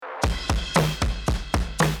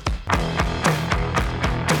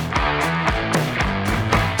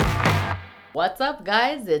What's up,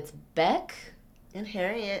 guys? It's Beck. And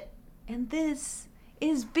Harriet. And this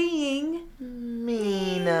is Being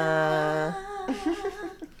Mina.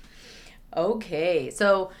 Okay,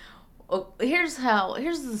 so here's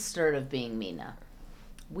the start of Being Mina.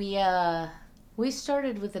 We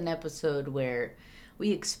started with an episode where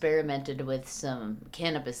we experimented with some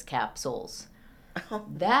cannabis capsules.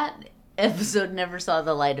 That episode never saw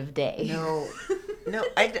the light of day. No,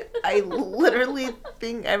 I literally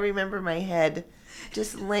think I remember my head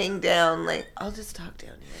just laying down, like, I'll just talk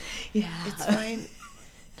down here. Yeah. It's fine.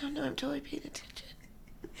 No, I'm totally paying attention.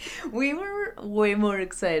 We were way more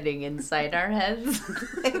exciting inside our heads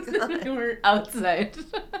than we were outside.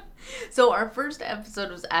 So our first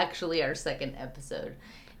episode was actually our second episode.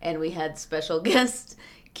 And we had special guest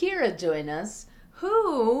Kira join us,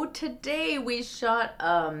 who today we shot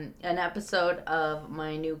an episode of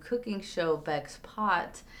my new cooking show, Beck's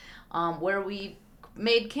Pot, where we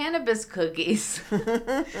made cannabis cookies.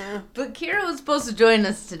 But Kira was supposed to join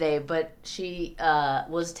us today, but she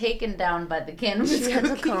was taken down by the cannabis She had to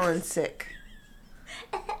cookies. call in sick.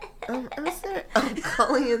 I'm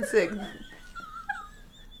calling in sick.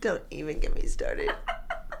 Don't even get me started.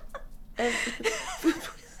 Food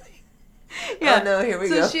poisoning. Yeah. Oh, no, here we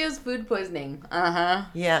so go. she has food poisoning. Uh-huh.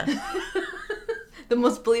 Yeah. The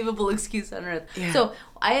most believable excuse on earth. Yeah. So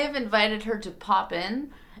I have invited her to pop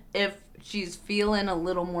in if she's feeling a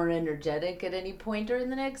little more energetic at any point during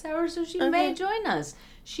the next hour, so she may join us.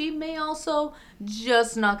 She may also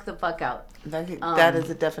just knock the fuck out. That is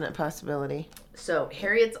a definite possibility. So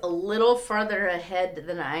Harriet's a little farther ahead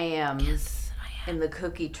than I am in the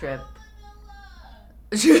cookie trip.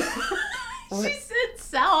 She said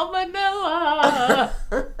salmonella.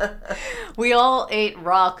 We all ate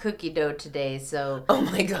raw cookie dough today, so Oh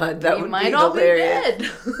my god, that we would might be all hilarious. be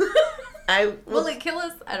dead. Will it kill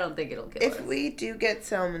us? I don't think it'll kill us. If we do get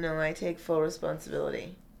salmonella, I take full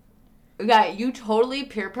responsibility. Yeah, you totally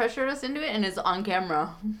peer pressured us into it, and it's on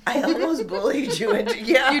camera. I almost bullied you into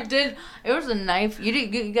yeah. You did. It was a knife.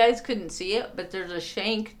 You guys couldn't see it, but there's a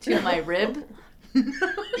shank to my rib. You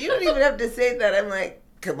don't even have to say that. I'm like,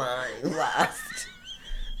 come on, you lost.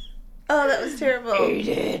 Oh, that was terrible. Eat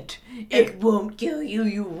it. It won't kill you,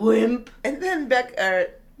 you wimp. And then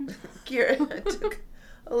Kira took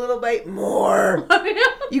a little bite more.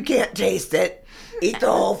 You can't taste it. Eat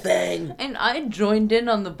the whole thing. And I joined in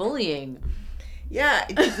on the bullying. Yeah,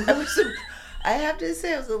 I have to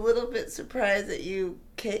say I was a little bit surprised that you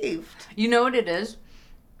caved. You know what it is?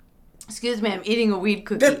 Excuse me, I'm eating a weed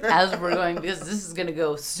cookie as we're going because this is going to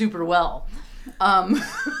go super well.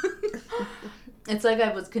 It's like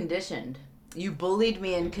I was conditioned. You bullied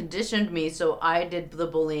me and conditioned me, so I did the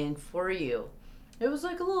bullying for you. It was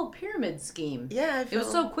like a little pyramid scheme. Yeah, It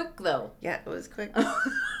was so quick, though. Yeah, it was quick.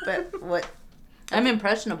 But what? I'm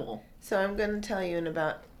impressionable. So I'm going to tell you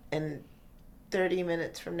in 30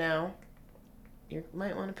 minutes from now, you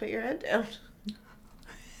might want to put your head down.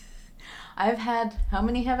 How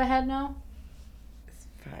many have I had now?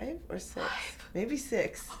 5 or 6? 5. Maybe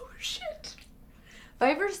 6. Oh, shit.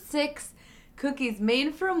 5 or 6 cookies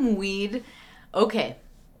made from weed. Okay.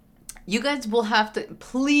 You guys will have to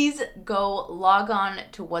please go log on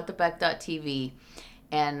to whatthebeck.tv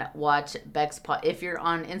and watch Beck's Pot. If you're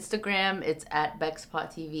on Instagram, it's at Beck's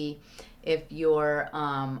Pot TV. If you're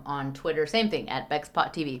on Twitter, same thing, at Beck's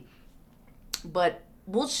Pot TV. But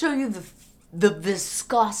we'll show you the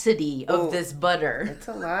viscosity of this butter. It's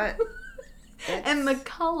a lot. And the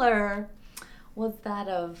color was that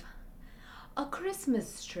of a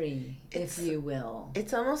Christmas tree, if you will.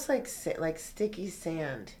 It's almost like sticky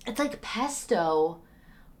sand. It's like pesto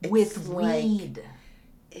with weed.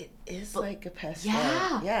 It is like a pesto.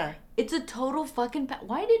 Yeah. Yeah. It's a total fucking...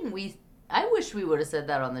 Why didn't we... I wish we would have said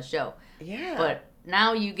that on the show. Yeah. But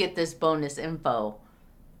now you get this bonus info.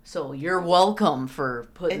 So you're welcome for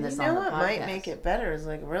putting this on the podcast. And you know what might make it better is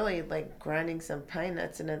like really like grinding some pine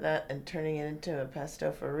nuts into that and turning it into a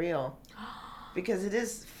pesto for real. Because it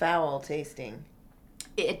is foul tasting.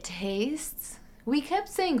 It tastes... We kept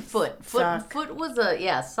saying foot. Sock. Foot was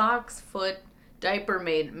a... socks, foot, diaper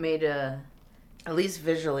made a... At least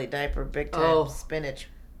visually, diaper, big time, spinach.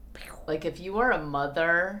 Like if you are a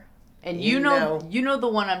mother, and You know. you know the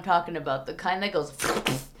one I'm talking about, the kind that goes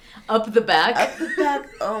up the back. Up the back,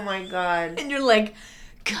 oh my god. And you're like,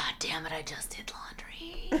 God damn it, I just did laundry.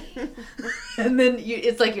 And then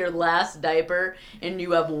it's like your last diaper, and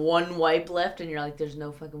you have one wipe left, and you're like, there's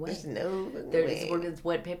no fucking way. There's no way. It's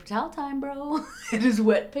wet paper towel time, bro. It is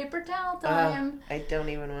wet paper towel time. I don't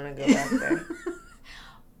even want to go back there.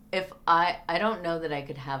 If I don't know that I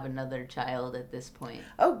could have another child at this point.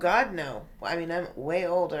 Oh God, no. I mean, I'm way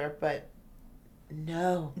older, but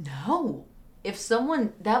no. No. if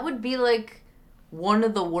someone, that would be like one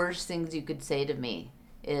of the worst things you could say to me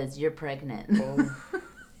is, you're pregnant. Oh.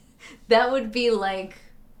 That would be like,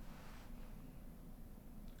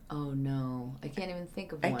 oh no, I can't even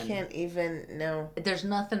think of one. I can't even, no. There's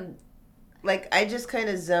nothing. Like, I just kind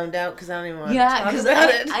of zoned out because I don't even want to Yeah, talk because about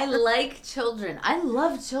it. I like children. I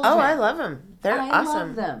love children. Oh, I love them. They're awesome. I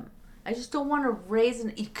love them. I just don't want to raise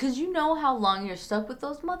because you know how long you're stuck with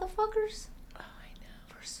those motherfuckers? Oh, I know.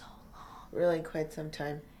 For so long. Really, quite some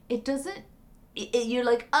time. It doesn't, you're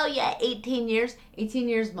like, oh yeah, 18 years. 18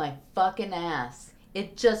 years, my fucking ass.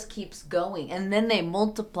 It just keeps going. And then they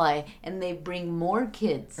multiply and they bring more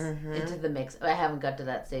kids into the mix. I haven't got to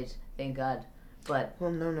that stage, thank God. But well,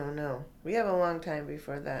 no. We have a long time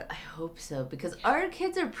before that. I hope so, because our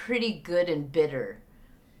kids are pretty good and bitter.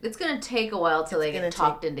 It's going to take a while till they get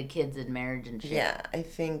talked into kids and marriage and shit. Yeah, I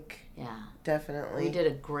think. Yeah. Definitely. We did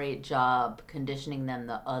a great job conditioning them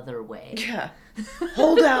the other way. Yeah.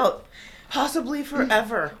 Hold out. Possibly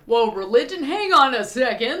forever. Well, religion, hang on a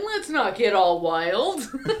second. Let's not get all wild.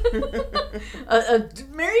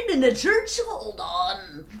 Married in a church? Hold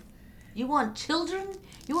on. You want children?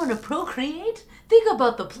 You want to procreate? Think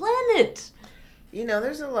about the planet. You know,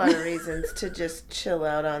 there's a lot of reasons to just chill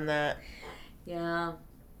out on that. Yeah.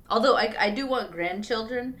 Although I do want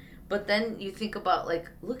grandchildren, but then you think about, like,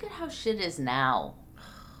 look at how shit is now.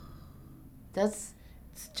 It's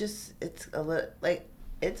a little, like,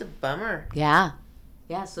 it's a bummer. Yeah.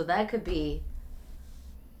 Yeah, so that could be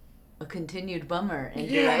a continued bummer. And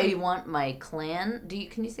do I want my clan?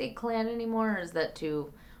 Can you say clan anymore, or is that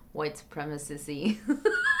too white supremacy-y?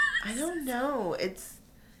 I don't know.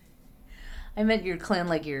 I meant your clan,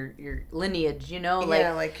 like your lineage, you know?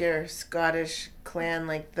 Like your Scottish clan,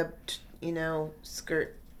 like the,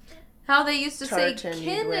 skirt. How they used to say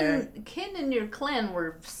kin and your clan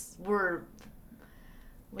were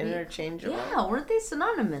interchangeable. Yeah, weren't they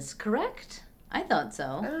synonymous, correct? I thought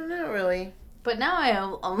so. I don't know, really. But now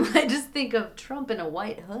I just think of Trump in a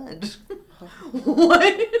white hood.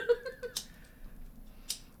 What?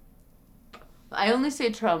 I only say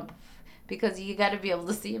Trump because you got to be able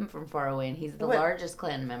to see him from far away, and he's the largest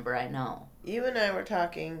clan member I know. You and I were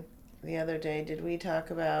talking the other day. Did we talk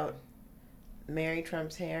about Mary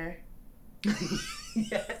Trump's hair?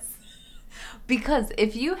 Yes. Because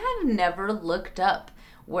if you have never looked up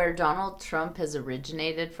where Donald Trump has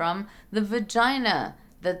originated from, the vagina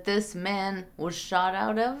that this man was shot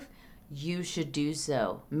out of, you should do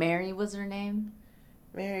so. Mary was her name?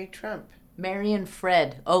 Mary Trump. Mary and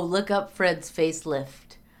Fred. Oh, look up Fred's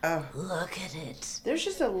facelift. Oh. Look at it. There's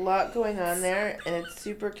just a lot going on there, and it's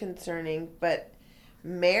super concerning. But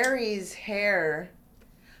Mary's hair,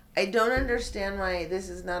 I don't understand why this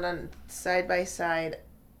is not on side by side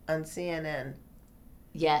on CNN.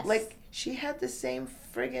 Yes. Like, she had the same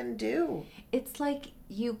friggin' do. It's like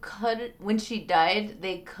you cut it, when she died,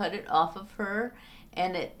 they cut it off of her,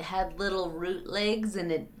 and it had little root legs,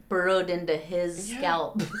 and it burrowed into his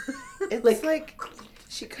scalp. It's like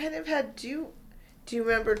she kind of had, do you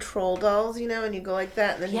remember troll dolls, and you go like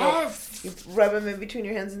that, and then you rub them in between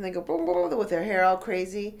your hands, and they go blah, blah, blah, with their hair all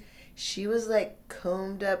crazy. She was like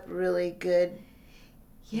combed up really good.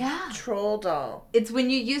 Yeah. Troll doll. It's when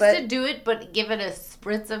you used to do it, but give it a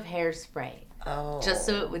spritz of hairspray. Oh. Just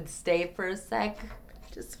so it would stay for a sec.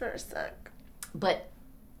 Just for a sec. But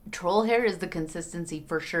troll hair is the consistency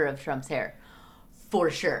for sure of Trump's hair. For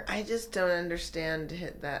sure. I just don't understand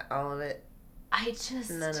all of it.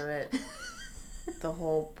 None of it. The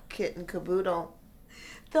whole kit and caboodle.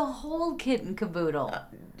 The whole kit and caboodle.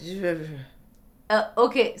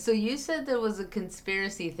 Okay, so you said there was a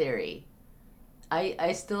conspiracy theory.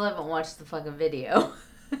 I still haven't watched the fucking video.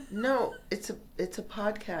 No, it's a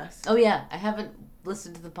podcast. Oh yeah, I haven't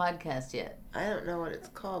listened to the podcast yet. I don't know what it's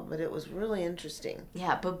called, but it was really interesting.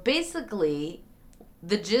 Yeah, but basically,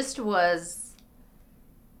 the gist was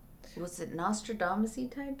it Nostradamus-y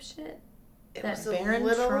type shit? It was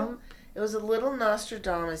a little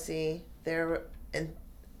Nostradamus-y.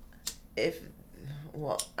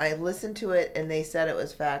 I listened to it and they said it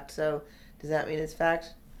was fact. So does that mean it's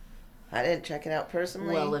fact? I didn't check it out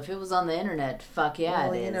personally. Well, if it was on the internet, fuck yeah,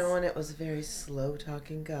 it is. And it was a very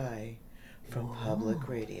slow-talking guy from public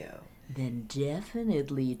radio. Then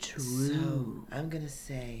definitely true. So, I'm going to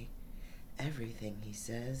say everything he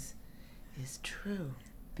says is true.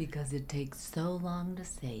 Because it takes so long to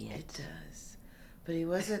say it. It does. But he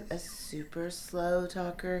wasn't a super slow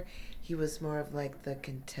talker. He was more of like the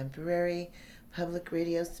contemporary public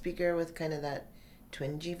radio speaker with kind of that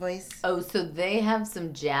twingy voice. Oh, so they have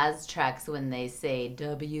some jazz tracks when they say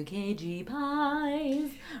WKG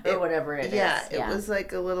Pies or whatever it is. Yeah, it was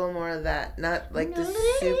like a little more of that. Not like the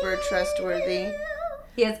super trustworthy.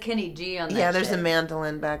 He has Kenny G on that. Yeah, there's a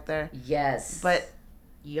mandolin back there. Yes. But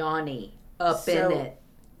Yanni up in it.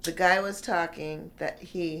 The guy was talking that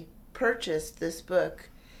he purchased this book,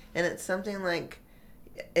 and it's something like,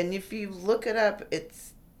 and if you look it up,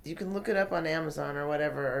 you can look it up on Amazon or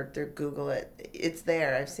whatever, or Google it. It's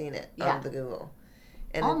there. I've seen it on the Google.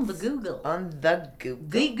 And on the Google. On the Google.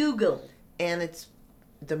 The Google. And it's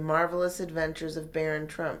The Marvelous Adventures of Baron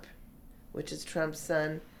Trump, which is Trump's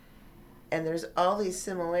son. And there's all these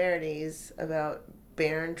similarities about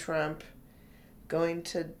Baron Trump going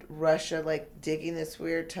to Russia, like digging this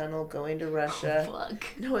weird tunnel, going to Russia. Oh, fuck.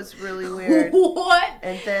 No, it's really weird. What?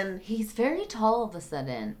 And then... He's very tall all of a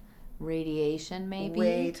sudden. Radiation, maybe?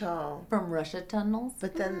 Way tall. From Russia tunnels?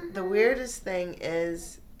 But then the weirdest thing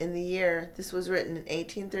is, in the year, this was written in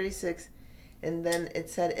 1836, and then it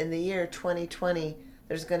said in the year 2020,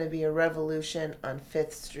 there's going to be a revolution on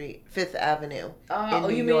 5th Avenue in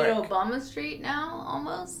New York. Mean Obama Street now,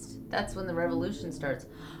 almost? That's when the revolution starts.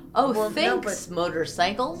 Oh, well, thanks,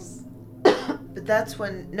 motorcycles. But that's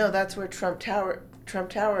that's where Trump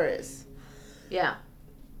Tower is. Yeah.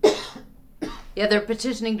 Yeah, they're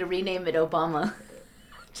petitioning to rename it Obama.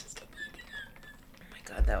 Oh my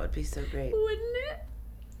God, that would be so great. Wouldn't it?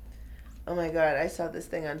 Oh my God, I saw this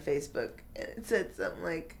thing on Facebook, and it said something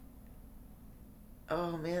like,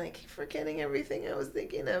 oh man, I keep forgetting everything I was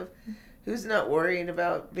thinking of. Who's not worried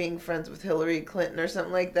about being friends with Hillary Clinton or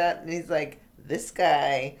something like that? And he's like, this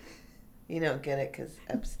guy. You don't get it because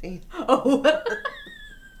Epstein. Oh.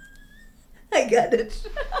 I got it.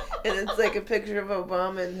 And it's like a picture of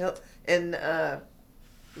Obama and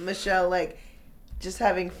Michelle, like, just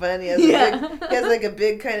having fun. He has like a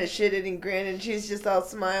big kind of shit-eating grin, and she's just all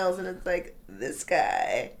smiles, and it's like, this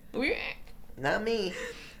guy. Not me.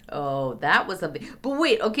 Oh, that was something. But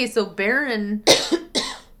wait, okay, so Baron...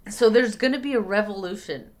 So there's going to be a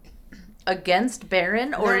revolution against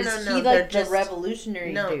Baron, or is he like the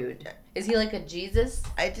revolutionary dude? Is he like a Jesus?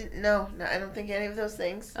 No, I don't think any of those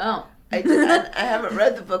things. Oh. I haven't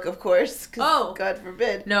read the book, of course, because God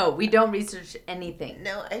forbid. No, we don't research anything.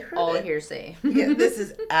 No, I heard all it. hearsay. Yeah, this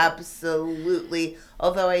is absolutely,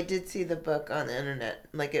 although I did see the book on the internet,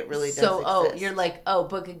 like it really does exist. You're like,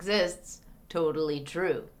 book exists. Totally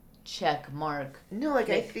true. Check mark. No, like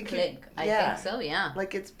click, I think click. I think so, yeah.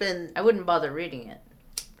 Like it's been. I wouldn't bother reading it.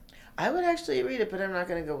 I would actually read it, but I'm not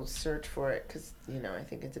going to go search for it because, I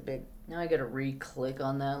think it's a big... Now I got to re-click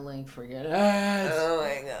on that link. Forget it. Oh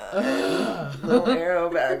my God. Little arrow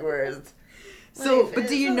backwards. So, but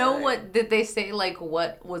do you know what... Did they say, like,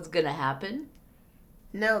 what was going to happen?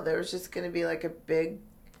 No, there was just going to be, like, a big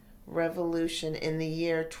revolution in the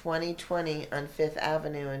year 2020 on 5th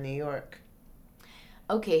Avenue in New York.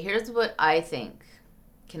 Okay, here's what I think.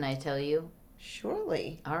 Can I tell you?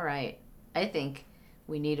 Surely. All right. I think...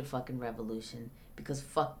 we need a fucking revolution because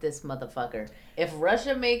fuck this motherfucker. If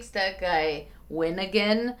Russia makes that guy win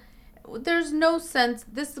again, there's no sense.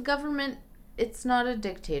 This government, it's not a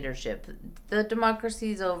dictatorship. The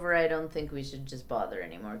democracy's over. I don't think we should just bother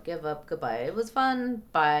anymore. Give up. Goodbye. It was fun.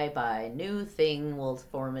 Bye. New thing. We'll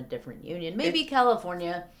form a different union. Maybe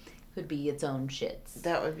California could be its own shits.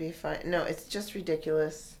 That would be fine. No, it's just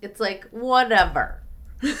ridiculous. It's like, whatever.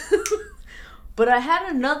 But I had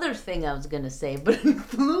another thing I was going to say, but it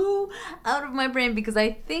flew out of my brain because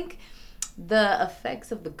I think the effects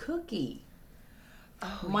of the cookie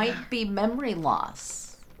might be memory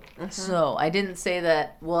loss. Mm-hmm. So I didn't say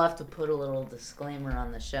that. We'll have to put a little disclaimer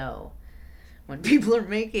on the show. When people are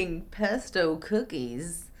making pesto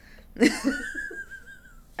cookies.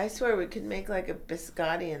 I swear we could make like a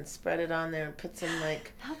biscotti and spread it on there and put some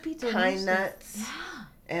like pine nuts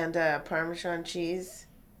and Parmesan cheese.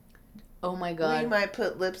 Oh my God. We might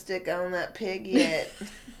put lipstick on that pig yet.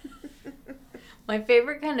 My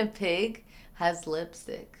favorite kind of pig has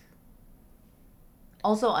lipstick.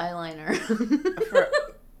 Also eyeliner.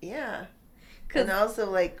 Yeah. And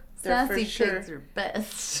also like they're sassy for sure, pigs are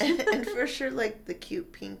best. and for sure like the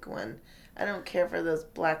cute pink one. I don't care for those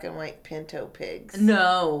black and white pinto pigs.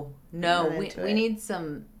 No. We need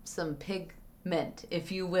some pigment,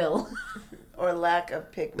 if you will. Or lack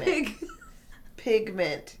of pigment.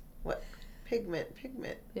 Pigment. What? Pigment.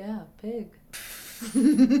 Yeah, pig.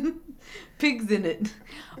 Pigs in it.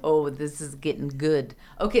 Oh, this is getting good.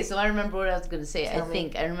 Okay, so I remember what I was going to say.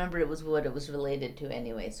 I remember it was what it was related to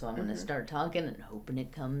anyway, so I'm going to start talking and hoping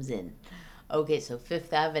it comes in. Okay, so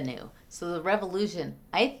 5th Avenue. So the revolution,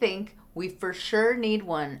 I think we for sure need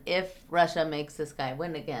one if Russia makes this guy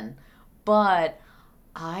win again. But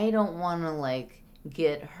I don't want to, like,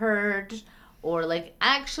 get hurt or, like,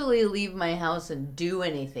 actually leave my house and do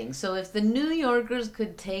anything. So if the New Yorkers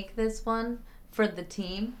could take this one for the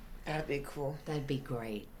team, that'd be cool. That'd be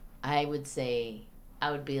great. I would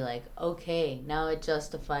be like, okay, now it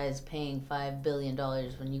justifies paying $5 billion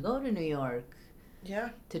when you go to New York. Yeah.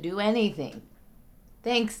 To do anything.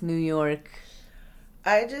 Thanks, New York.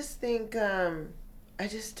 I just think, I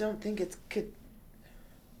just don't think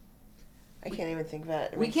I can't even think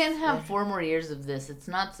about it. We can't have 4 more years of this. It's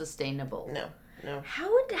not sustainable. No.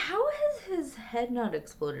 How has his head not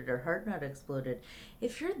exploded or heart not exploded?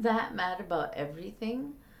 If you're that mad about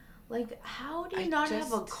everything, like, how do you not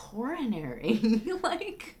have a coronary?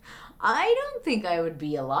 Like, I don't think I would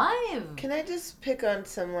be alive. Can I just pick on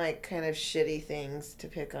some, like, kind of shitty things to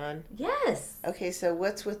pick on? Yes. Okay, so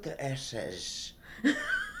what's with the S's?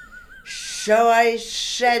 Shall I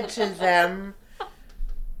shed to them?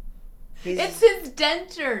 It's his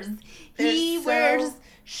dentures. He wears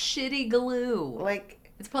shitty glue. Like,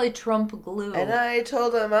 it's probably Trump glue. And I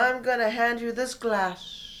told him, I'm going to hand you this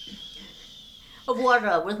glass of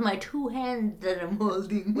water with my 2 hands that I'm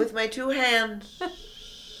holding. With my 2 hands.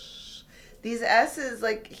 These S's,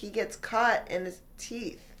 like, he gets caught in his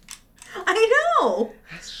teeth. I know.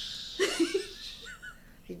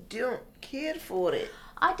 I don't care for it.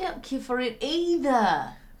 I don't care for it either.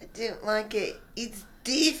 I don't like it. It's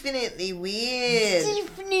definitely weird.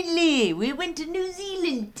 Definitely. We went to New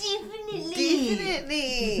Zealand.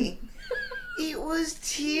 Definitely. It was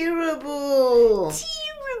terrible.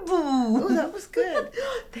 Oh, that was good.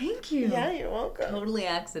 Thank you. Yeah, you're welcome. Totally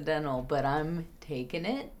accidental, but I'm taking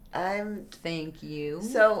it. Thank you.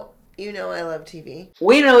 So, you know I love TV.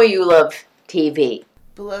 We know you love TV.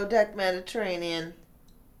 Below Deck Mediterranean.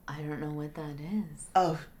 I don't know what that is.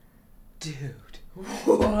 Oh, dude.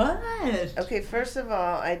 What? Okay, first of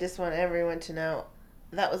all, I just want everyone to know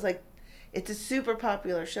that was like, it's a super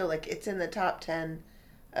popular show. Like, it's in the top 10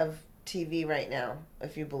 of TV right now,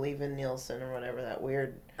 if you believe in Nielsen or whatever, that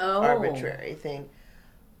weird arbitrary thing.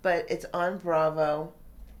 But it's on Bravo,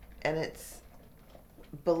 and it's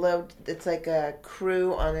like a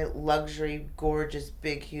crew on a luxury, gorgeous,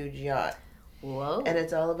 big, huge yacht. Whoa. And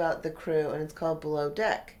it's all about the crew, and it's called Below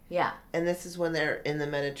Deck. Yeah. And this is when they're in the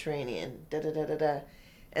Mediterranean. Da-da-da-da-da.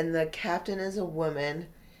 And the captain is a woman.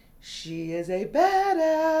 She is a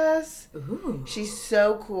badass. Ooh. She's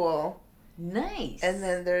so cool. Nice. And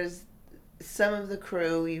then there's some of the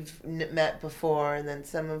crew you've met before, and then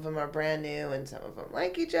some of them are brand new, and some of them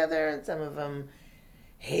like each other, and some of them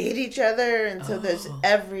hate each other. And so there's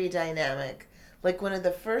every dynamic. Like, one of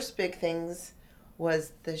the first big things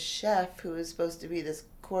was the chef, who is supposed to be this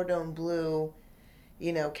cordon bleu,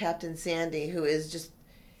 you know, Captain Sandy, who is just,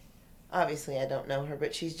 obviously I don't know her,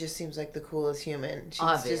 but she just seems like the coolest human.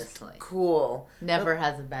 She's just cool. Never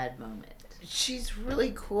has a bad moment. She's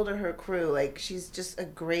really cool to her crew. Like, she's just a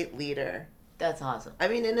great leader. That's awesome. I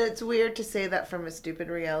mean, and it's weird to say that from a stupid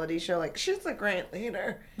reality show. Like, she's a great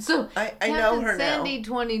leader. So, I know her Sandy now.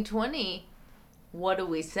 2020, what do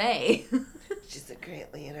we say? She's a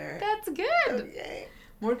great leader. That's good. Okay.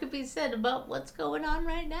 More could be said about what's going on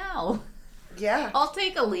right now. Yeah. I'll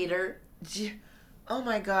take a leader. Oh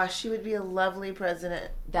my gosh, she would be a lovely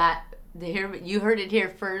president. You heard it here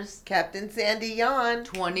first. Captain Sandy Yawn.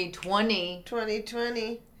 2020.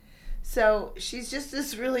 2020. So she's just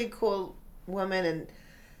this really cool woman, and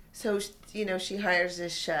so, you know, she hires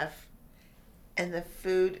this chef, and the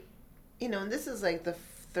food, you know, and this is like the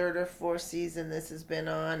 3rd or 4th season this has been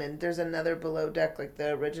on, and there's another Below Deck, like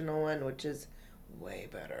the original one, which is way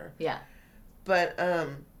better. Yeah. But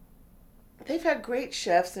they've had great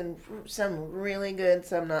chefs, and some really good,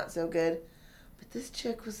 some not so good. But this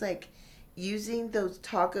chick was like using those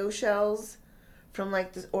taco shells from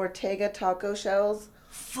like the Ortega taco shells.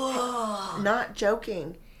 Fuck. Not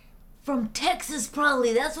joking. From Texas,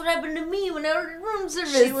 probably. That's what happened to me when I ordered room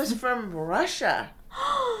service. She was from Russia.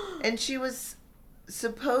 And she was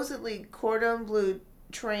supposedly cordon bleu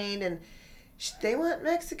trained, and they want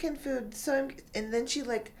Mexican food. And then she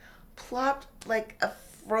like plopped like a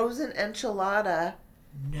frozen enchilada.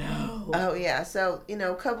 No. Oh yeah. So, you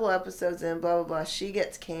know, a couple episodes in, blah blah blah, she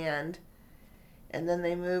gets canned, and then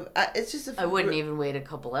they move. It's just I wouldn't even wait a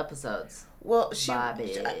couple episodes. Well,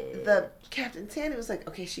 the Captain Sandy was like,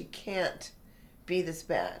 okay, she can't be this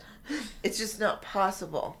bad. It's just not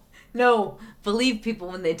possible. No, believe people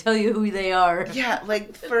when they tell you who they are. Yeah,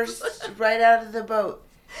 like first, right out of the boat.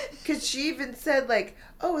 Because she even said, like,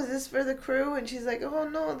 oh, is this for the crew? And she's like, oh,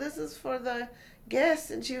 no, this is for the guests.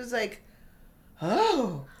 And she was like,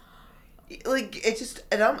 oh. Like, it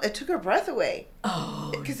took her breath away.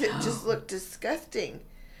 Oh, Because it just looked disgusting.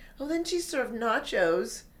 Oh, then she served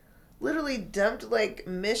nachos. Literally dumped like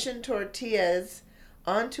mission tortillas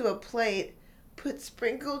onto a plate, put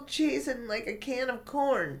sprinkled cheese in like a can of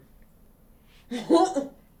corn.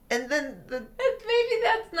 And then maybe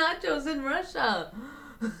that's nachos in Russia.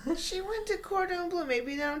 She went to Cordon Bleu.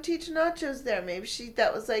 Maybe they don't teach nachos there. Maybe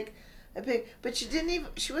that was like a big. But she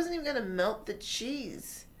wasn't even gonna melt the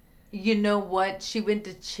cheese. You know what? She went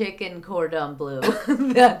to chicken cordon bleu.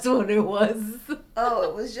 That's what it was. Oh,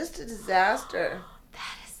 it was just a disaster.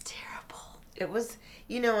 That is terrible. It was,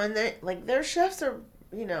 and their chefs are,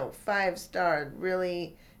 5-star,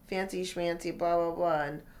 really fancy schmancy, blah blah blah,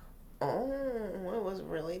 and it was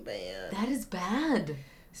really bad. That is bad.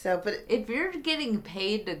 So, but if you're getting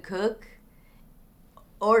paid to cook,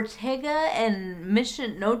 Ortega and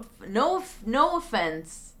Mission, no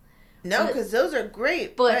offense. No, because those are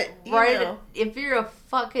great. But right, if you're a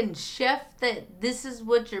fucking chef, that this is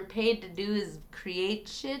what you're paid to do is create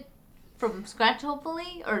shit from scratch,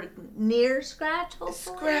 hopefully, or near scratch,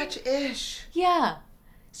 hopefully. Scratch-ish. Yeah,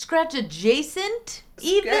 scratch adjacent.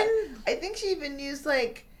 Even I think she even used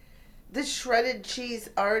like the shredded cheese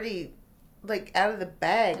already, like out of the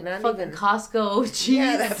bag, not fucking even Costco cheese.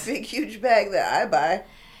 Yeah, that big huge bag that I buy.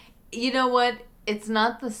 You know what? It's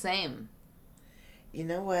not the same. You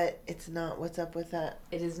know what? It's not. What's up with that?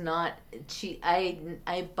 It is not.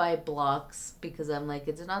 I buy blocks because I'm like,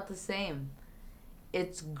 it's not the same.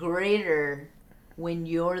 It's greater when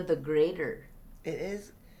you're the greater. It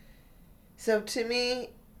is. So to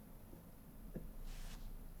me,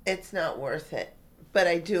 it's not worth it. But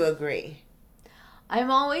I do agree. I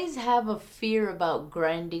always have a fear about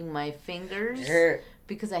grinding my fingers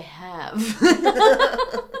because I have.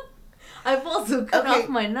 I've also cut off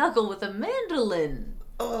my knuckle with a mandolin.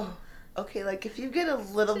 Oh, okay. Like if you get a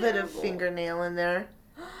little bit of fingernail in there,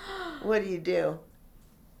 what do?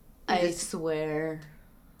 I swear.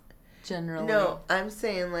 Generally. No, I'm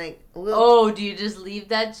saying like. Do you just leave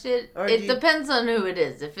that shit? Or it depends on who it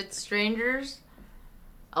is. If it's strangers,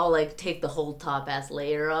 I'll like take the whole top ass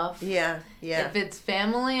layer off. Yeah. If it's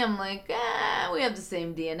family, I'm like, we have the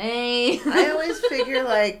same DNA. I always figure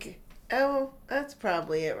like. Oh, that's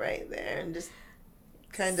probably it right there. And just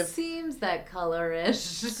kind of... Seems that color-ish.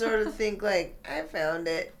 Sort of think like, I found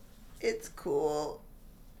it. It's cool.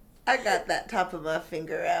 I got that top of my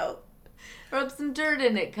finger out. Rub some dirt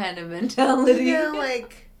in it kind of mentality. Yeah,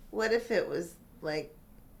 like, what if it was like...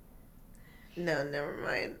 No, never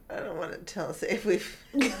mind. I don't want to tell. Say if we've...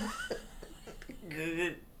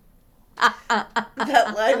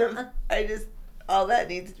 That line of... all that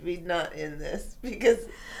needs to be not in this because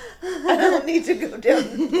I don't need to go down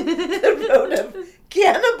the road of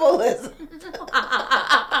cannibalism.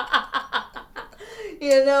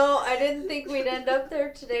 I didn't think we'd end up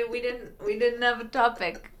there today. We didn't have a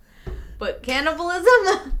topic. But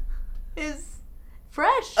cannibalism is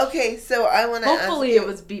fresh. Okay, so I want to hopefully it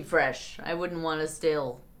was be fresh. I wouldn't want a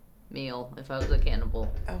stale meal if I was a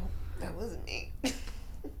cannibal. Oh, that wasn't me.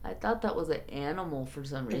 I thought that was an animal for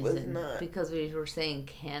some reason. It was not. Because we were saying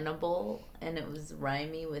cannibal, and it was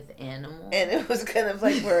rhymey with animal. And it was kind of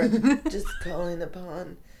like we're just calling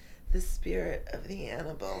upon the spirit of the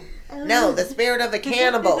animal. No, the spirit of the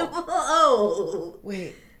cannibal. Oh.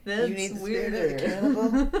 Wait, that's you need the weirder. spirit of the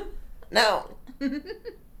cannibal? No. We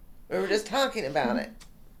were just talking about it.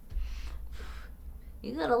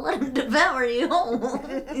 You gotta let him devour you.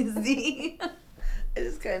 You see? I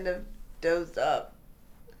just kind of dozed up.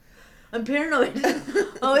 I'm paranoid.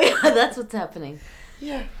 Oh yeah, that's what's happening.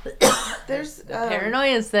 Yeah. There's the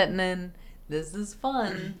paranoia setting in. This is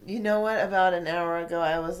fun. You know what? About an hour ago,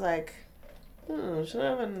 I was like, should I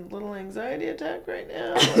have a little anxiety attack right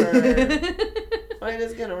now? Or am I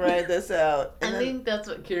just going to ride this out? And I think that's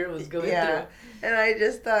what Kira was going through. And I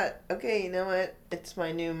just thought, okay, you know what? It's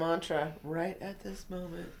my new mantra. Right at this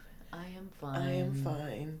moment. I am fine. I am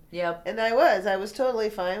fine. Yep. And I was totally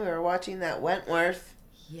fine. We were watching that Wentworth.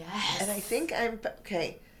 Yes. And I think I'm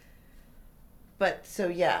okay. But so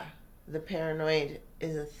yeah, the paranoid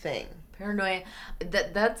is a thing. Paranoia.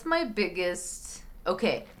 That's my biggest.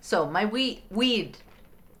 Okay, so my weed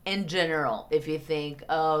in general. If you think,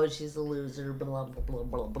 oh, she's a loser, blah blah blah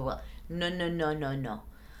blah blah. No.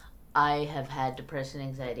 I have had depression,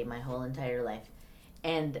 anxiety my whole entire life,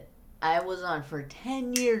 and I was on for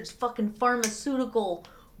 10 years fucking pharmaceutical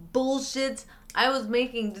bullshit. I was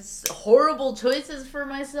making just horrible choices for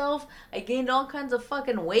myself. I gained all kinds of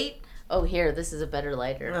fucking weight. Oh, here, this is a better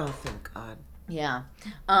lighter. Oh, thank God. Yeah.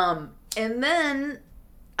 And then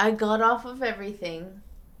I got off of everything,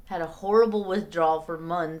 had a horrible withdrawal for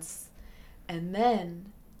months, and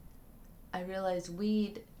then I realized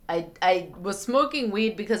weed I was smoking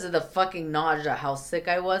weed because of the fucking nausea, how sick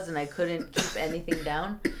I was, and I couldn't keep anything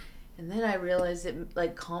down. And then I realized it,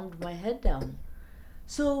 like, calmed my head down.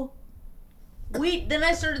 So, then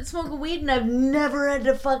I started smoking weed, and I've never had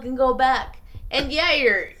to fucking go back. And yeah,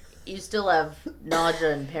 you still have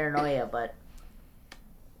nausea and paranoia, but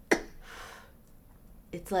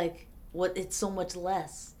it's like, it's so much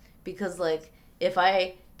less. Because, like, if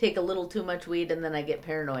I take a little too much weed and then I get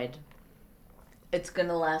paranoid, it's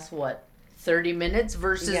gonna last, 30 minutes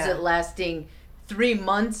versus it lasting 3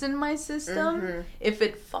 months in my system? Mm-hmm. If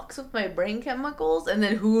it fucks with my brain chemicals, and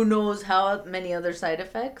then who knows how many other side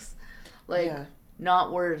effects,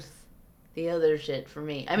 not worth the other shit for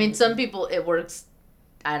me. I mean, some people, it works.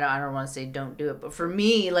 I don't want to say don't do it, but for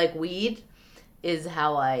me, like, weed is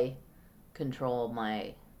how I control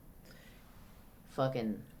my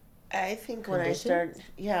fucking I think conditions.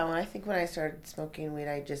 when I started smoking weed,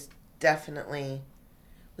 I just definitely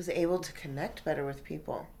was able to connect better with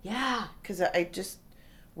people. Yeah. Because I just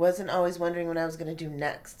wasn't always wondering what I was going to do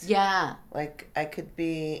next. Yeah. Like, I could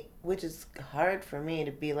be, which is hard for me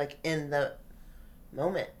to be, like, in the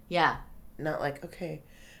moment. Yeah. Not like, okay,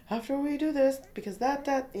 after we do this, because that,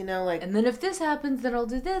 like. And then if this happens, then I'll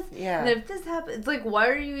do this. Yeah. And then if this happens, it's like, why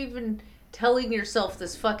are you even telling yourself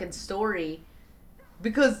this fucking story?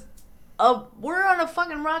 Because we're on a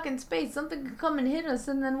fucking rock in space. Something could come and hit us,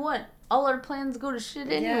 and then what? All our plans go to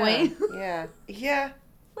shit anyway. Yeah.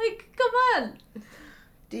 Like, come on.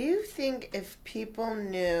 Do you think if people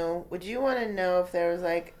knew, would you want to know if there was,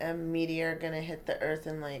 like, a meteor going to hit the Earth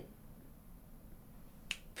and, like,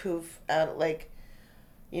 poof out, like,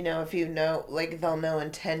 if you know, like, they'll know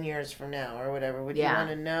in 10 years from now or whatever. Would you want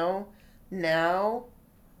to know now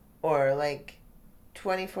or, like,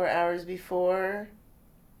 24 hours before?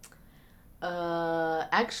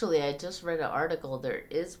 Actually, I just read an article. There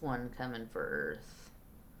is one coming for Earth.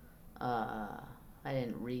 I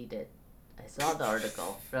didn't read it. I saw the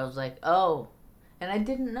article, but I was like, oh, and I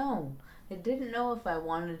didn't know. I didn't know if I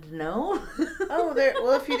wanted to know.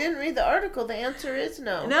 Well, if you didn't read the article, the answer is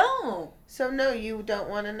no. No. So no, you don't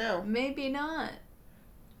want to know. Maybe not.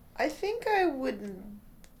 I think I wouldn't.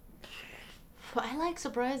 I like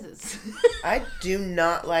surprises. I do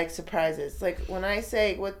not like surprises. Like, when I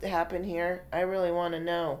say what happened here, I really want to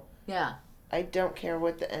know. Yeah. I don't care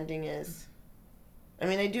what the ending is. I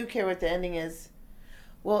mean, I do care what the ending is.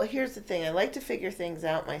 Well, here's the thing. I like to figure things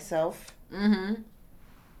out myself. Mm-hmm.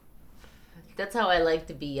 That's how I like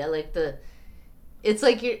to be. I like to... It's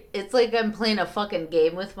like I'm playing a fucking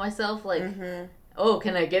game with myself. Like, oh,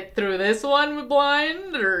 can I get through this one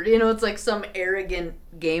blind? Or, it's like some arrogant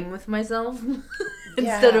game with myself.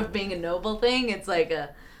 Instead of being a noble thing, it's like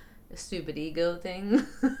a stupid ego thing.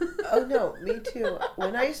 Oh, no, me too.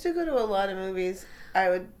 When I used to go to a lot of movies, I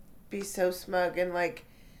would be so smug and, like,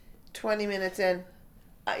 20 minutes in,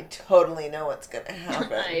 I totally know what's going to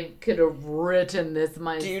happen. I could have written this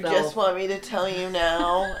myself. Do you just want me to tell you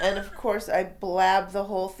now? And, of course, I blab the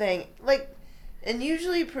whole thing. Like, and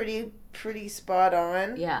usually pretty spot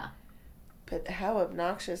on. Yeah. But how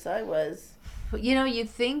obnoxious I was. You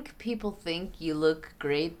think people think you look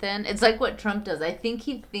great then? It's like what Trump does. I think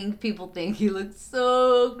people think he looks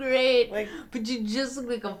so great. Like, but you just look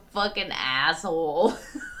like a fucking asshole.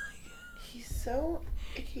 He's so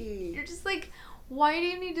icky. You're just like, why do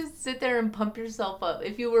you need to sit there and pump yourself up?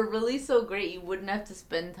 If you were really so great, you wouldn't have to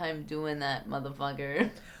spend time doing that, motherfucker.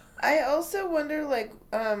 I also wonder, like,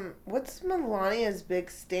 what's Melania's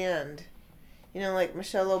big stand? Like,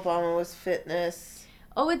 Michelle Obama was fitness.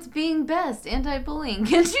 Oh, it's being best. Anti-bullying.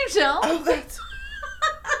 Can't you tell? Oh, that's...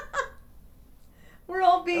 We're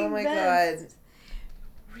all being best. Oh, my God.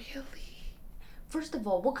 Really? First of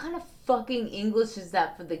all, what kind of fucking English is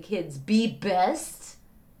that for the kids? Be best?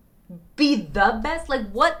 Be the best? Like,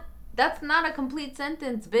 what? That's not a complete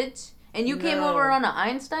sentence, bitch. And you came over on an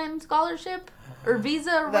Einstein scholarship? Or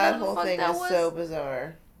visa? Or that whole the fuck thing that is was? so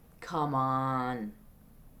bizarre. Come on.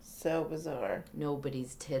 So bizarre.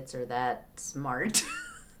 Nobody's tits are that smart.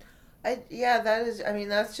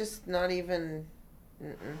 That's just not even...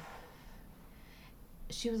 Mm-mm.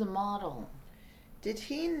 She was a model. Did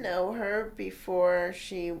he know her before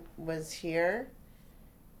she was here?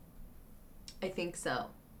 I think so.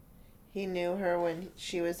 He knew her when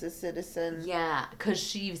she was a citizen? Yeah,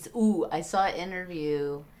 because I saw an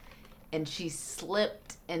interview and she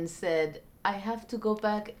slipped and said, I have to go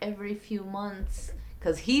back every few months.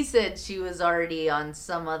 Because he said she was already on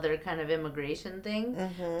some other kind of immigration thing.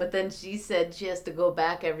 Mm-hmm. But then she said she has to go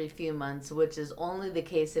back every few months, which is only the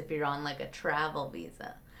case if you're on, like, a travel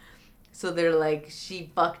visa. So they're like,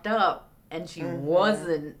 she fucked up and she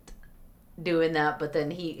wasn't doing that. But then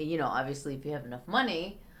he, obviously if you have enough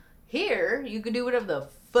money, Here, you can do whatever the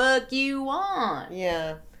fuck you want.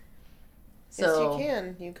 Yeah. So, yes, you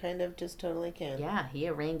can. You kind of just totally can. Yeah, he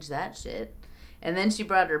arranged that shit. And then she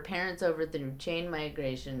brought her parents over through chain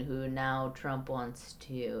migration, who now Trump wants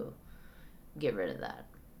to get rid of that.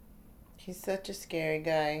 He's such a scary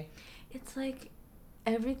guy. It's like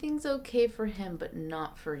everything's okay for him, but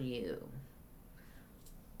not for you.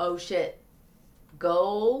 Oh shit.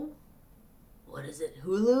 Go. What is it?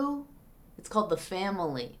 Hulu? It's called The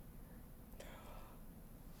Family.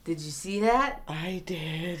 Did you see that? I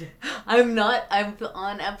did. I'm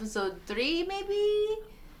on episode 3,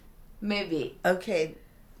 maybe. Okay,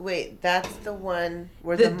 wait, that's the one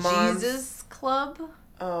where the moms... Jesus Club?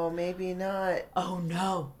 Oh, maybe not. Oh,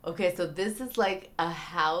 no. Okay, so this is like a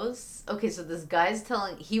house. Okay, so this guy's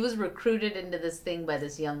he was recruited into this thing by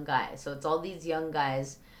this young guy. So it's all these young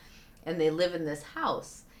guys, and they live in this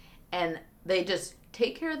house. And they just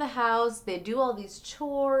take care of the house. They do all these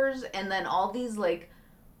chores, and then all these, like,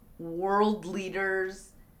 world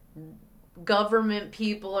leaders, government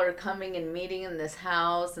people are coming and meeting in this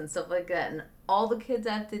house and stuff like that, and all the kids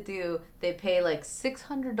have to do, they pay like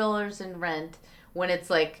 $600 in rent when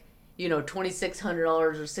it's like, $2,600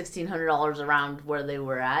 or $1,600 around where they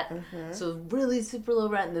were at. So really super low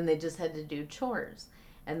rent, and then they just had to do chores,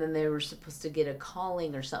 and then they were supposed to get a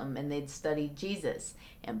calling or something, and they'd study Jesus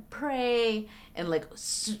and pray and like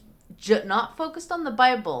not focused on the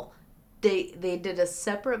Bible. They did a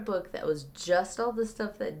separate book that was just all the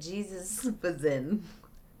stuff that Jesus was in.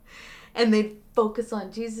 And they focus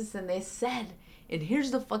on Jesus, and they said, and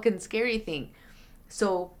here's the fucking scary thing.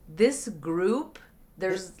 So this group,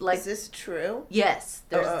 there's like... Is this true? Yes.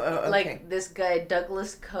 There's okay. like this guy,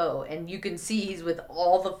 Douglas Coe, and you can see he's with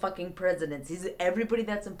all the fucking presidents. He's everybody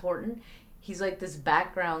that's important. He's like this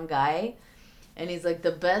background guy. And he's like,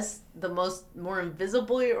 more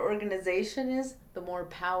invisible your organization is, the more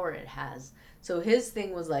power it has. So his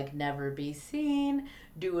thing was like, never be seen,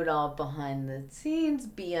 do it all behind the scenes,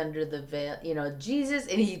 be under the veil, Jesus.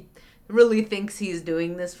 And he really thinks he's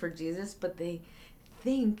doing this for Jesus, but they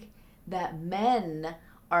think that men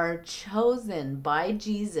are chosen by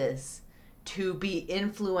Jesus to be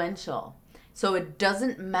influential. So it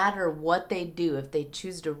doesn't matter what they do. If they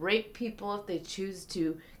choose to rape people, if they choose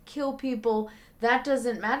to kill people, that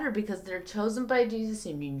doesn't matter because they're chosen by Jesus,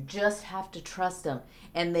 and you just have to trust them.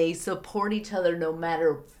 And they support each other no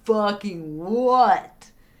matter fucking what.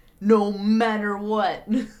 No matter what.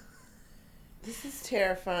 This is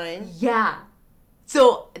terrifying. Yeah.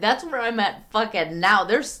 So that's where I'm at fucking now.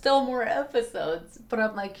 There's still more episodes, but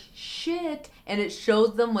I'm like, shit. And it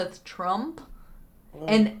shows them with Trump.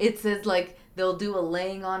 And it says like, they'll do a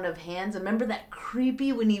laying on of hands. Remember that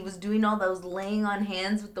creepy when he was doing all those laying on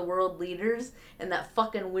hands with the world leaders and that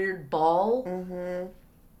fucking weird ball? Mm-hmm.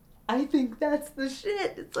 I think that's the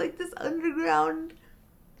shit. It's like this underground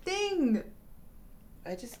thing.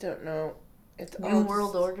 I just don't know. It's New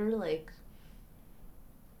World Order, like...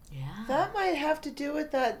 Yeah. That might have to do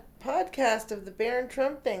with that podcast of the Barron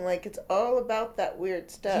Trump thing. Like, it's all about that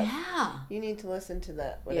weird stuff. Yeah. You need to listen to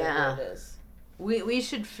that, whatever it is. We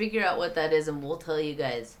should figure out what that is, and we'll tell you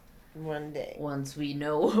guys one day once we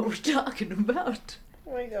know what we're talking about.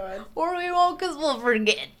 Oh my god. Or we won't, because we'll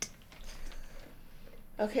forget.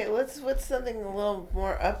 Okay, what's something a little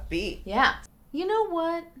more upbeat? Yeah. You know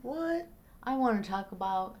what? What? I want to talk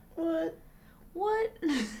about. What? What?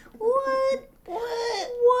 What?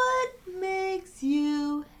 What makes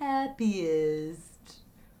you happiest?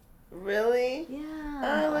 Really?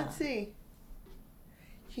 Yeah. Let's see.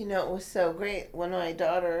 It was so great when my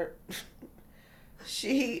daughter,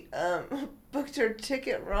 she booked her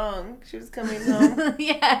ticket wrong. She was coming home.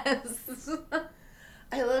 Yes.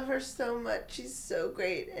 I love her so much. She's so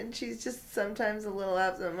great, and she's just sometimes a little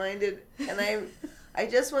absent-minded. And I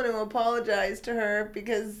just want to apologize to her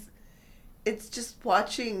because it's just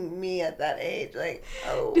watching me at that age, like,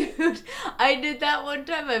 oh. Dude, I did that one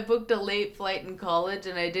time. I booked a late flight in college,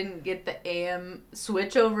 and I didn't get the AM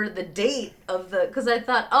switch over the date of because I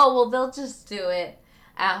thought, oh, well, they'll just do it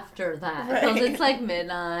after that. Because it's like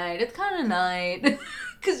midnight. It's kind of night.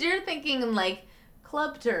 Because you're thinking in, like,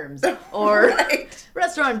 club terms or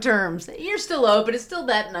restaurant terms. You're still open. It's still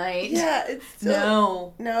that night. Yeah, it's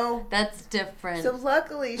still... No. That's different. So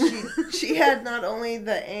luckily she had not only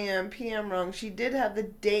the AM, PM wrong, she did have the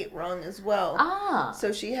date wrong as well. Ah.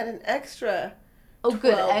 So she had an extra 12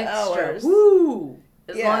 good extra. Hours. Woo!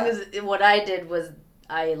 As long as what I did was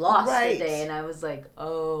I lost a day and I was like,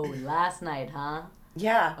 oh, last night, huh?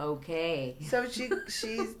 Yeah. Okay. So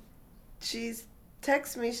she's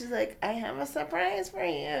text me, she's like, I have a surprise for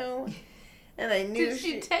you. And I knew Did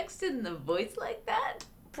she text in the voice like that?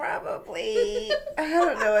 probably. I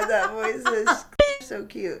don't know what that voice is. So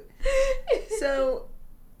cute. So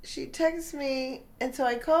she texts me, and so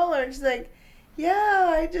I call her, and she's like,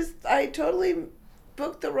 yeah, I totally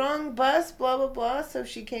booked the wrong bus, blah, blah, blah. So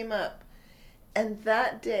she came up. And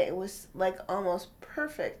that day was like almost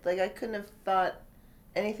perfect. Like I couldn't have thought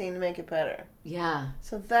anything to make it better. Yeah.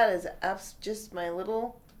 So that is just my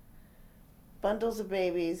little bundles of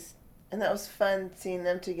babies. And that was fun seeing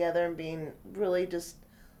them together and being really just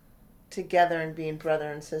together and being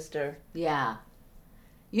brother and sister. Yeah.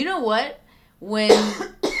 You know what? When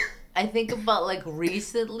I think about like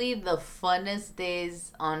recently, the funnest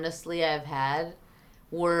days, honestly, I've had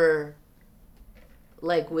were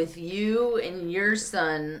like with you and your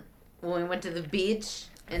son when we went to the beach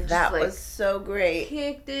and just that like was so great.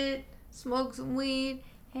 Kicked it, smoked some weed,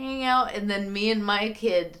 hang out, and then me and my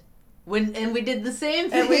kid and we did the same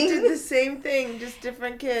thing. And we did the same thing, just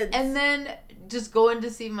different kids. And then just going to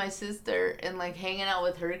see my sister and like hanging out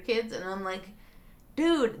with her kids, and I'm like,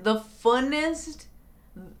 dude, the funnest,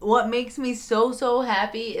 what makes me so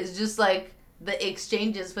happy is just like the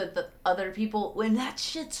exchanges with the other people when that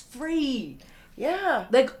shit's free. Yeah.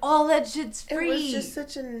 Like all that shit's free. It was just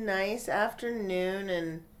such a nice afternoon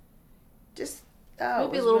and just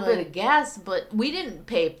maybe a little bit of gas, but we didn't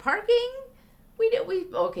pay parking.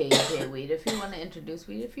 Okay, you pay weed if you want to introduce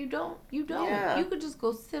weed. If you don't, you don't. Yeah. You could just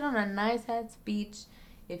go sit on a nice ass beach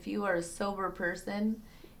if you are a sober person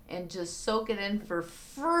and just soak it in for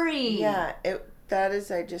free. Yeah,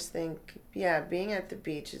 I just think, being at the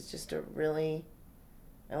beach is just I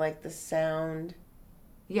like the sound.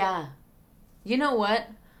 Yeah. You know what?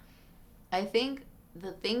 I think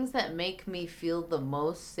the things that make me feel the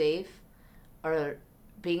most safe are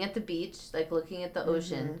being at the beach, like looking at the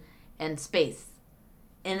ocean, and space.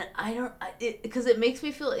 And because it makes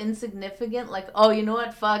me feel insignificant, like, oh, you know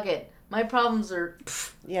what? Fuck it. My problems are...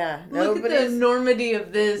 Yeah. Look at the enormity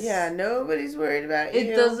of this. Yeah, nobody's worried about you.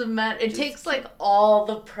 It doesn't matter. It takes, like, all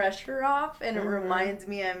the pressure off, and it reminds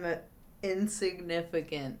me I'm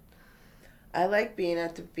insignificant. I like being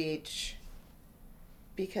at the beach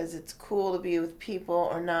because it's cool to be with people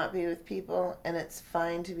or not be with people, and it's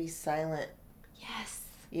fine to be silent. Yes.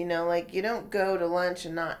 You know, like, you don't go to lunch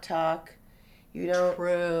and not talk. You don't.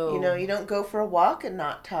 True. You know, you don't go for a walk and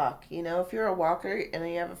not talk. You know, if you're a walker and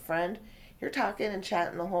you have a friend, you're talking and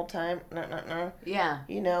chatting the whole time. Yeah.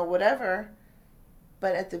 You know, whatever.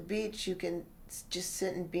 But at the beach, you can just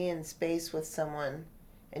sit and be in space with someone.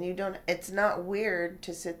 And it's not weird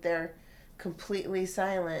to sit there completely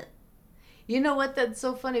silent. You know what? That's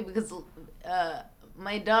so funny because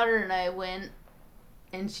my daughter and I went,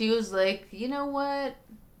 and she was like, you know what?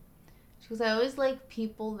 She goes, I always like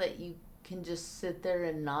people that you can just sit there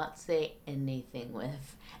and not say anything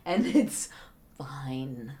with, and it's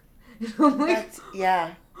fine. I'm like,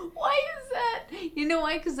 yeah. Why is that? You know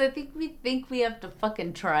why? Because I think we have to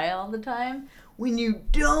fucking try all the time. When you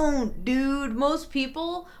don't, dude. Most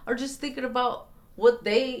people are just thinking about what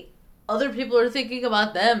other people are thinking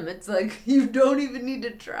about them. It's like, you don't even need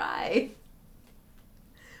to try.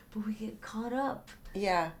 But we get caught up.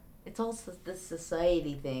 Yeah. It's also this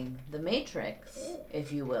society thing. The Matrix,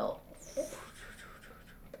 if you will.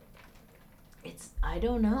 I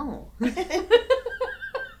don't know.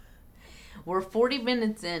 We're 40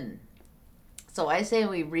 minutes in. So I say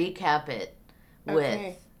we recap it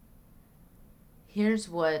with, here's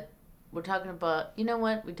what we're talking about. You know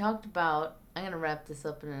what? We talked about, I'm going to wrap this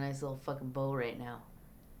up in a nice little fucking bow right now.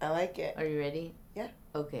 I like it. Are you ready? Yeah.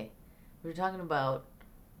 Okay. We're talking about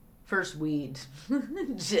first weed.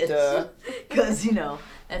 Shit. Because,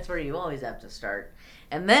 that's where you always have to start.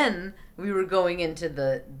 And then we were going into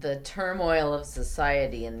the turmoil of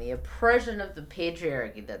society and the oppression of the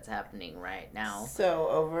patriarchy that's happening right now. So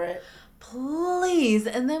over it. Please.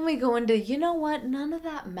 And then we go into, you know what? None of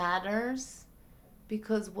that matters.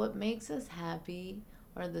 Because what makes us happy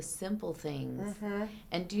are the simple things. Mm-hmm.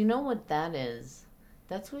 And do you know what that is?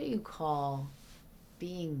 That's what you call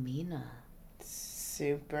being Mina.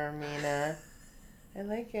 Super Mina. I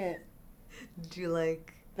like it. Do you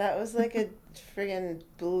like... That was like a friggin'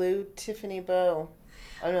 blue Tiffany bow.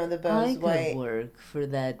 Oh no, the bow's white. I could work for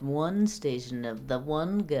that one station of the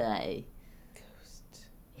one guy. Ghost.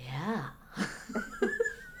 Yeah.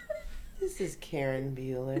 This is Karen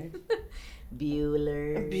Bueller.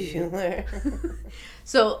 Bueller.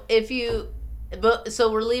 So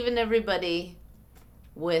so we're leaving everybody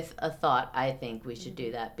with a thought. I think we should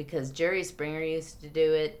do that because Jerry Springer used to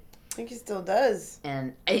do it. I think he still does.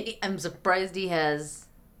 And I'm surprised he has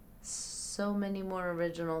so many more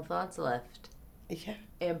original thoughts left. Yeah.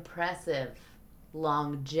 Impressive.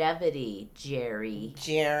 longevity, Jerry.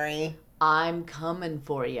 Jerry. I'm coming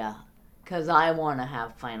for ya. Because I want to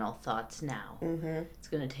have final thoughts now. Mm-hmm. It's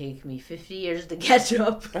going to take me 50 years to catch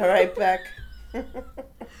up. All right, Beck.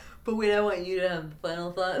 But wait, I want you to have the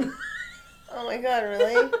final thought. Oh my God,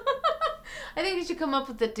 really? I think we should come up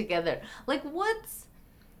with it together. Like,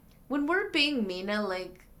 when we're being Mina,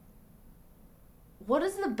 like, what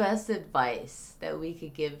is the best advice that we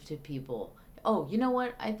could give to people? Oh, you know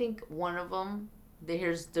what? I think one of them,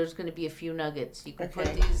 there's going to be a few nuggets. You can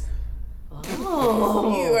put these.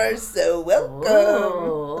 Oh. You are so welcome.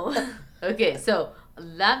 Oh. Okay, so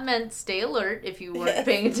that meant stay alert if you weren't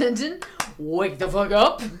paying attention. Wake the fuck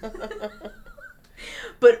up.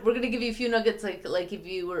 But we're gonna give you a few nuggets, like if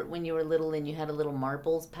you were when you were little and you had a little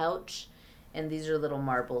marbles pouch, and these are little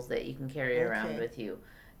marbles that you can carry around with you.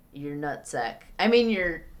 Your nut sack. I mean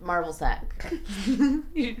your marble sack.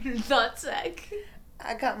 Your thought sack.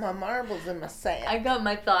 I got my marbles in my sack. I got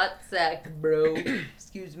my thought sack, bro.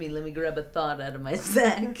 Excuse me, let me grab a thought out of my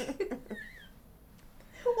sack. There's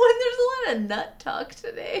a lot of nut talk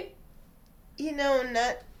today. You know,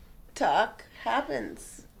 nut talk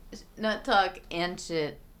happens. Nut talk and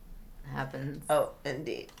shit happens. Oh,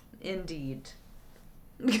 indeed. Indeed.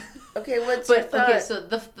 Okay, what's your thought? Okay, so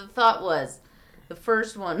the thought was, the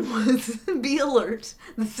first one was be alert.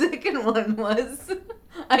 The second one was,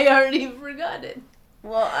 I already forgot it.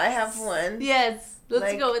 Well, I have one. Yes,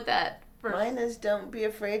 let's go with that. First. Mine is don't be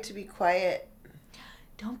afraid to be quiet.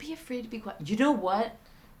 Don't be afraid to be quiet. You know what?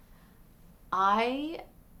 I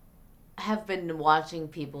have been watching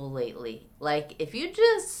people lately. Like, if you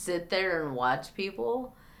just sit there and watch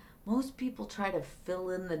people, most people try to fill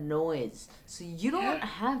in the noise. So you don't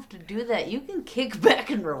have to do that. You can kick back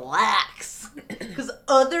and relax. Because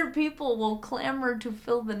other people will clamor to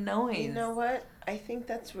fill the noise. You know what? I think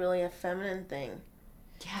that's really a feminine thing.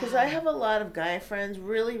 Yeah. Because I have a lot of guy friends,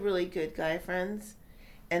 really, really good guy friends.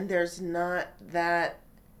 And there's not that...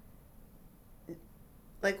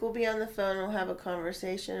 Like, we'll be on the phone and we'll have a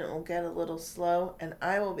conversation and we'll get a little slow. And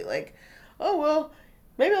I will be like, oh, well,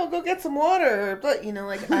 maybe I'll go get some water. But, you know,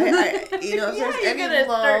 like, I you know, if there's any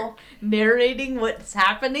lull. Start narrating what's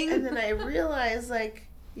happening. And then I realize, like,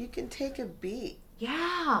 you can take a beat.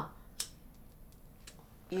 Yeah.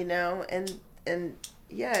 You know, and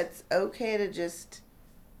yeah, it's okay to just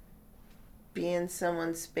be in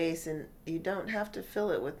someone's space and you don't have to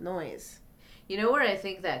fill it with noise. You know where I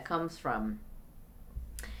think that comes from?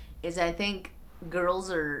 Is I think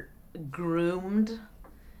girls are groomed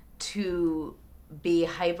to be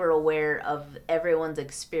hyper aware of everyone's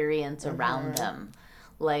experience around them.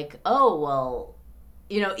 Like, oh, well,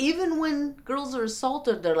 you know, even when girls are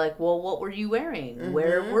assaulted, they're like, well, what were you wearing?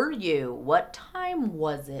 Where were you? What time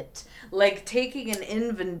was it? Like, taking an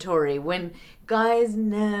inventory when guys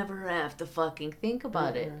never have to fucking think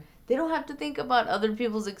about it. They don't have to think about other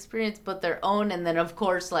people's experience but their own. And then, of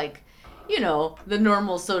course, like, you know, the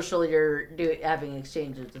normal social, you're having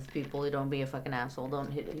exchanges with people. Don't be a fucking asshole.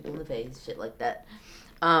 Don't hit people in the face. Shit like that.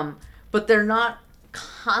 But they're not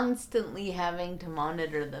constantly having to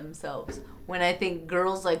monitor themselves. When I think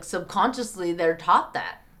girls, like, subconsciously, they're taught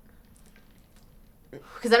that.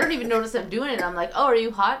 Because I don't even notice I'm doing it. I'm like, oh, are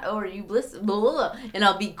you hot? Oh, are you bliss? Blah, blah, blah. And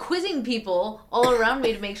I'll be quizzing people all around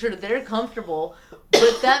me to make sure that they're comfortable.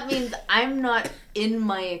 But that means I'm not in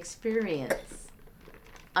my experience.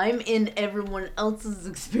 I'm in everyone else's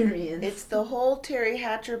experience. It's the whole Terry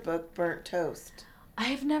Hatcher book, Burnt Toast.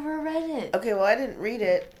 I've never read it. Okay, well, I didn't read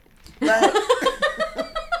it, but...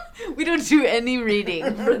 We don't do any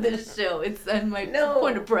reading for this show. It's on my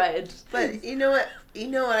point of pride. But you know what?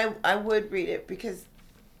 I would read it because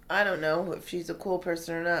I don't know if she's a cool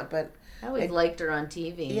person or not, but... I always liked her on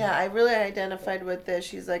TV. Yeah, I really identified with this.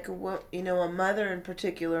 She's like, a mother in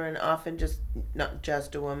particular, and often not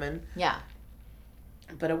just a woman. Yeah.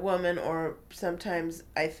 But a woman, or sometimes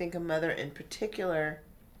I think a mother in particular,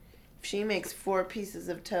 if she makes 4 pieces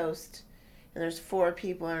of toast and there's 4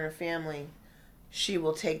 people in her family, she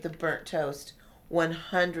will take the burnt toast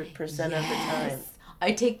 100% of the time.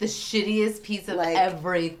 I take the shittiest piece of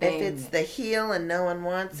everything. If it's the heel and no one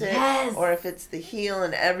wants it, or if it's the heel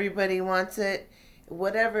and everybody wants it,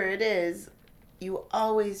 whatever it is, you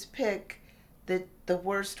always pick the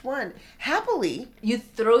worst one. Happily. You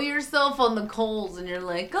throw yourself on the coals and you're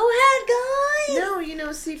like, go ahead, guys.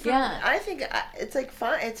 No, see, I think it's like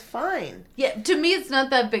fine. It's fine. Yeah, to me, it's not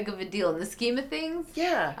that big of a deal. In the scheme of things,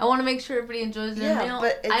 yeah. I want to make sure everybody enjoys their meal.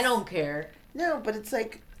 But I don't care. No, but it's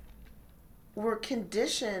like we're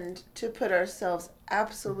conditioned to put ourselves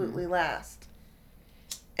absolutely last.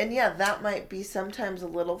 And yeah, that might be sometimes a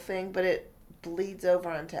little thing, but it bleeds over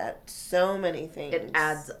onto so many things. It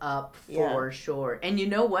adds up for sure. And you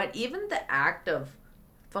know what? Even the act of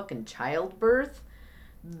fucking childbirth,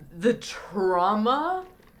 the trauma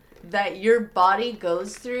that your body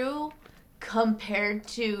goes through compared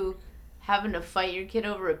to having to fight your kid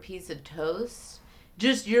over a piece of toast.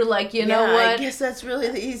 Just, you're like, you know what? I guess that's really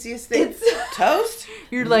the easiest thing. Toast?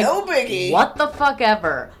 You're like, no biggie. What the fuck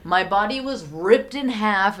ever. My body was ripped in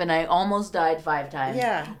half and I almost died 5 times.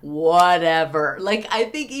 Yeah. Whatever. Like, I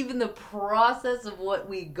think even the process of what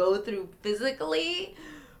we go through physically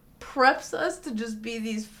preps us to just be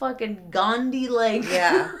these fucking Gandhi-like.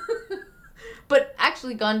 Yeah. But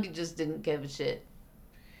actually, Gandhi just didn't give a shit.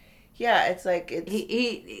 Yeah, it's like,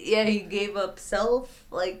 he gave up self,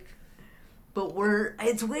 like... But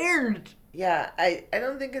it's weird. Yeah, I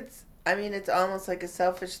don't think it's almost like a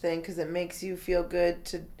selfish thing because it makes you feel good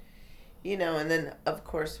to, and then, of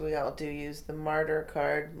course, we all do use the martyr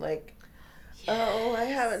card. Like, yes. Oh, I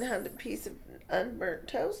haven't had a piece of unburnt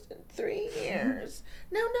toast in 3 years.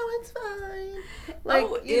 No, it's fine. Like,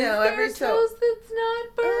 is there toast that's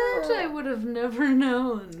not burnt? I would have never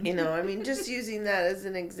known. Just using that as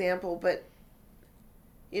an example, but,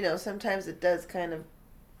 sometimes it does kind of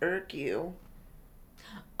irk you.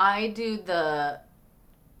 I do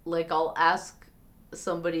I'll ask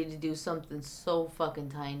somebody to do something so fucking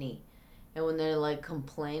tiny. And when they're like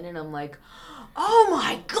complaining, I'm like, oh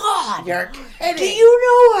my God! You're kidding! Do you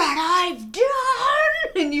know what I've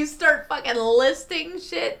done? And you start fucking listing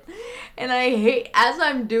shit. And as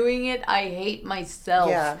I'm doing it, I hate myself.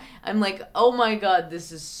 Yeah. I'm like, oh my God,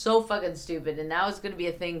 this is so fucking stupid. And now it's going to be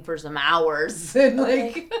a thing for some hours.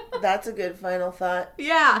 And that's a good final thought.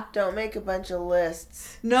 Yeah. Don't make a bunch of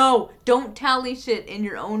lists. No, don't tally shit in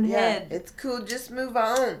your own head. It's cool. Just move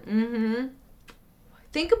on. Mm-hmm.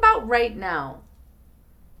 Think about right now.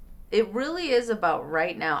 It really is about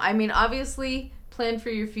right now. I mean, obviously, plan for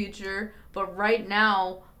your future, but right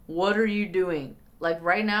now, what are you doing? Like,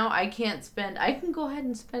 right now, I can go ahead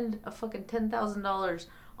and spend a fucking $10,000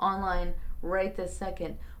 online right this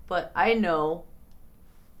second, but I know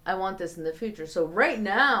I want this in the future. So right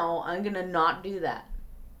now, I'm going to not do that.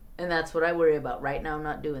 And that's what I worry about. Right now, I'm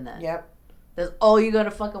not doing that. Yep. That's all you got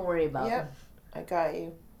to fucking worry about. Yep. I got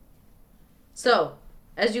you. So,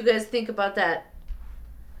 as you guys think about that,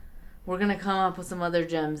 we're going to come up with some other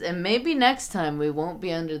gems. And maybe next time we won't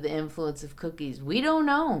be under the influence of cookies. We don't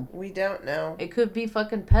know. We don't know. It could be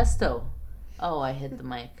fucking pesto. Oh, I hit the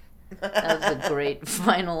mic. That was a great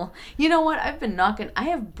final. You know what? I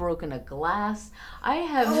have broken a glass.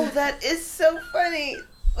 Oh, that is so funny.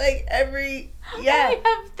 Like I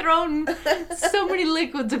have thrown so many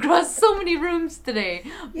liquids across so many rooms today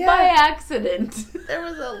by accident. There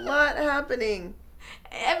was a lot happening.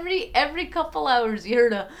 Every couple hours you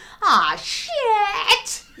heard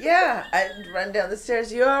shit. Yeah, I'd run down the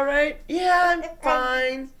stairs. You all right? Yeah, I'm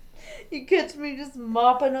fine. You catch me just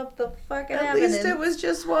mopping up the fucking At least it was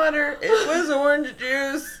just water. It was orange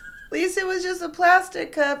juice. At least it was just a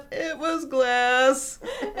plastic cup. It was glass.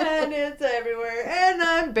 And it's everywhere. And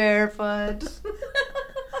I'm barefoot.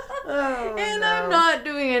 And I'm not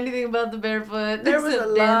doing anything about the barefoot. There was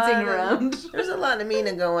except dancing around. There's a lot of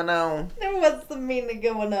Mina going on. There was some Mina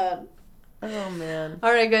going on. Oh, man.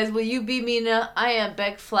 All right, guys. Will you be Mina? I am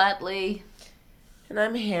Beck Flatley. And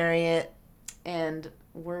I'm Harriet. And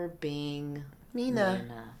we're being Mina.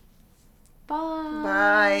 Bye.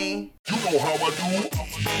 Bye. You know how I do.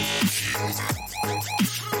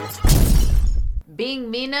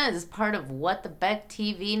 Being Mina is part of What the Beck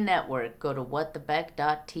TV network. Go to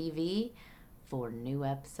whatthebeck.tv for new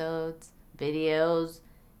episodes, videos,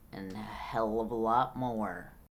 and a hell of a lot more.